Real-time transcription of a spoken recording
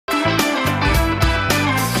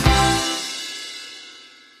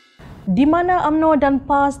Di mana UMNO dan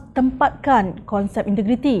PAS tempatkan konsep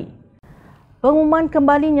integriti. Pengumuman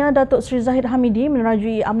kembalinya Datuk Seri Zahid Hamidi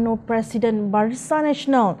menerajui UMNO Presiden Barisan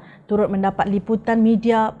Nasional turut mendapat liputan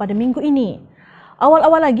media pada minggu ini.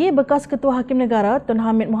 Awal-awal lagi, bekas Ketua Hakim Negara Tun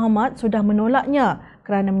Hamid Mohamad sudah menolaknya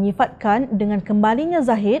kerana menyifatkan dengan kembalinya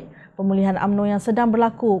Zahid, pemulihan UMNO yang sedang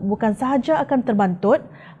berlaku bukan sahaja akan terbantut,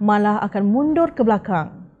 malah akan mundur ke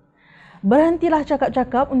belakang. Berhentilah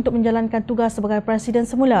cakap-cakap untuk menjalankan tugas sebagai Presiden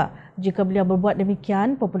semula. Jika beliau berbuat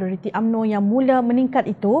demikian, populariti UMNO yang mula meningkat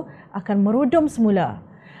itu akan merudum semula.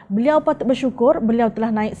 Beliau patut bersyukur beliau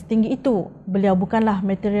telah naik setinggi itu. Beliau bukanlah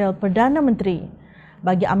material Perdana Menteri.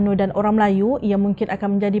 Bagi UMNO dan orang Melayu, ia mungkin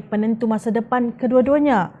akan menjadi penentu masa depan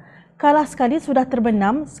kedua-duanya. Kalah sekali sudah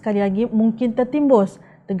terbenam, sekali lagi mungkin tertimbus,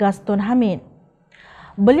 tegas Tun Hamid.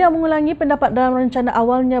 Beliau mengulangi pendapat dalam rencana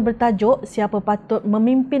awalnya bertajuk siapa patut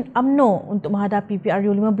memimpin UMNO untuk menghadapi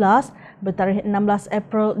PRU 15 bertarikh 16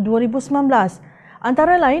 April 2019.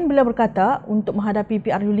 Antara lain, beliau berkata untuk menghadapi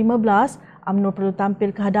PRU 15, UMNO perlu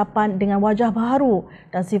tampil ke hadapan dengan wajah baharu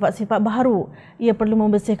dan sifat-sifat baharu. Ia perlu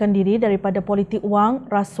membersihkan diri daripada politik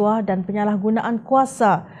wang, rasuah dan penyalahgunaan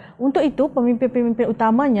kuasa. Untuk itu, pemimpin-pemimpin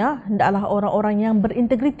utamanya hendaklah orang-orang yang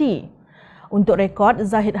berintegriti. Untuk rekod,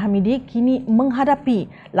 Zahid Hamidi kini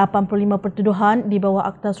menghadapi 85 pertuduhan di bawah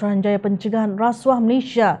Akta Suruhanjaya Pencegahan Rasuah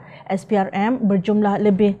Malaysia SPRM berjumlah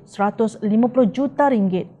lebih 150 juta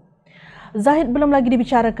ringgit. Zahid belum lagi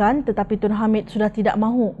dibicarakan, tetapi Tun Hamid sudah tidak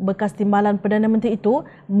mahu bekas timbalan Perdana Menteri itu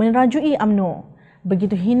merajui UMNO.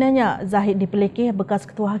 Begitu hinanya Zahid dipelekeh bekas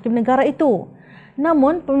Ketua Hakim Negara itu.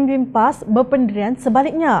 Namun pemimpin PAS berpendirian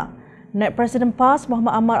sebaliknya. Naib Presiden PAS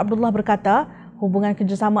Muhammad Amar Abdullah berkata, hubungan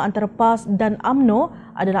kerjasama antara PAS dan UMNO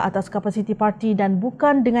adalah atas kapasiti parti dan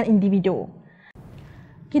bukan dengan individu.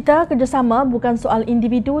 Kita kerjasama bukan soal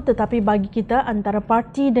individu tetapi bagi kita antara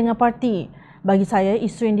parti dengan parti. Bagi saya,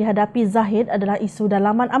 isu yang dihadapi Zahid adalah isu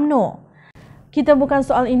dalaman UMNO. Kita bukan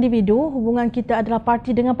soal individu, hubungan kita adalah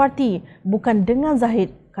parti dengan parti, bukan dengan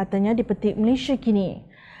Zahid, katanya di Petik Malaysia Kini.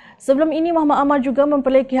 Sebelum ini, Muhammad Amar juga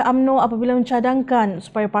memperlekeh UMNO apabila mencadangkan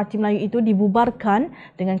supaya Parti Melayu itu dibubarkan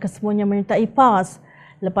dengan kesemuanya menyertai PAS.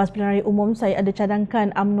 Lepas pilihan raya umum, saya ada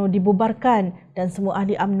cadangkan UMNO dibubarkan dan semua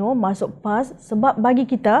ahli UMNO masuk PAS sebab bagi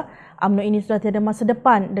kita, UMNO ini sudah tiada masa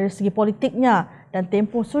depan dari segi politiknya dan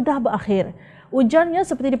tempoh sudah berakhir. Ujarnya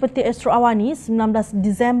seperti dipetik Astro Awani 19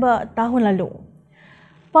 Disember tahun lalu.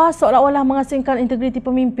 PAS seolah-olah mengasingkan integriti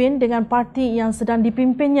pemimpin dengan parti yang sedang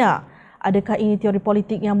dipimpinnya. Adakah ini teori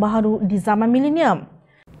politik yang baharu di zaman milenium?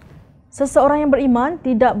 Seseorang yang beriman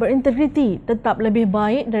tidak berintegriti tetap lebih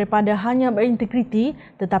baik daripada hanya berintegriti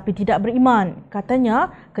tetapi tidak beriman,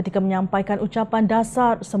 katanya ketika menyampaikan ucapan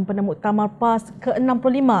dasar sempena Muktamar PAS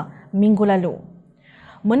ke-65 minggu lalu.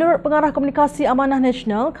 Menurut Pengarah Komunikasi Amanah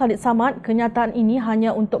Nasional Khalid Samad, kenyataan ini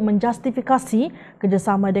hanya untuk menjustifikasi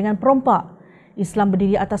kerjasama dengan perompak. Islam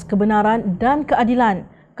berdiri atas kebenaran dan keadilan,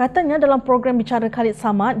 katanya dalam program bicara Khalid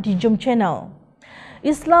Samad di Jom Channel.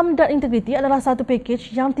 Islam dan integriti adalah satu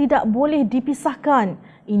pakej yang tidak boleh dipisahkan.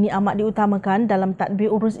 Ini amat diutamakan dalam tadbir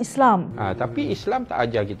urus Islam. Tapi Islam tak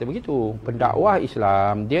ajar kita begitu. Pendakwah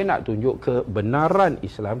Islam, dia nak tunjuk kebenaran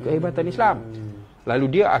Islam, kehebatan Islam.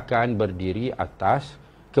 Lalu dia akan berdiri atas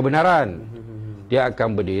kebenaran. Dia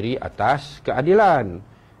akan berdiri atas keadilan.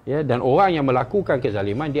 Ya, dan orang yang melakukan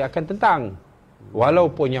kezaliman, dia akan tentang.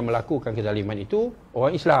 Walaupun yang melakukan kezaliman itu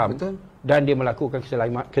orang Islam. Betul. Dan dia melakukan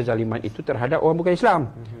kezaliman itu terhadap orang bukan Islam.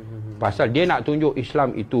 Pasal dia nak tunjuk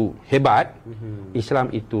Islam itu hebat, Islam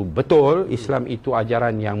itu betul, Islam itu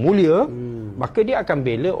ajaran yang mulia, maka dia akan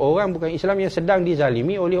bela orang bukan Islam yang sedang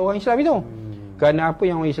dizalimi oleh orang Islam itu. Kerana apa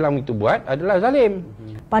yang orang Islam itu buat adalah zalim.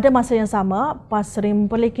 Pada masa yang sama, PAS sering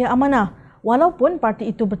memperlekeh amanah walaupun parti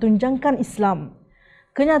itu bertunjangkan Islam.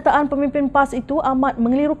 Kenyataan pemimpin PAS itu amat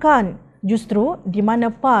mengelirukan. Justru di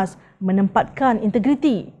mana PAS menempatkan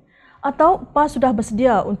integriti, atau PAS sudah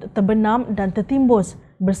bersedia untuk terbenam dan tertimbus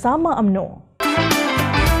bersama UMNO.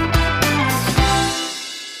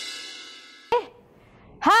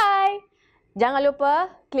 Hai! Jangan lupa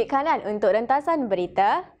klik kanan untuk rentasan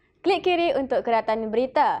berita, klik kiri untuk keratan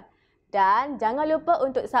berita dan jangan lupa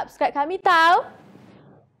untuk subscribe kami tau.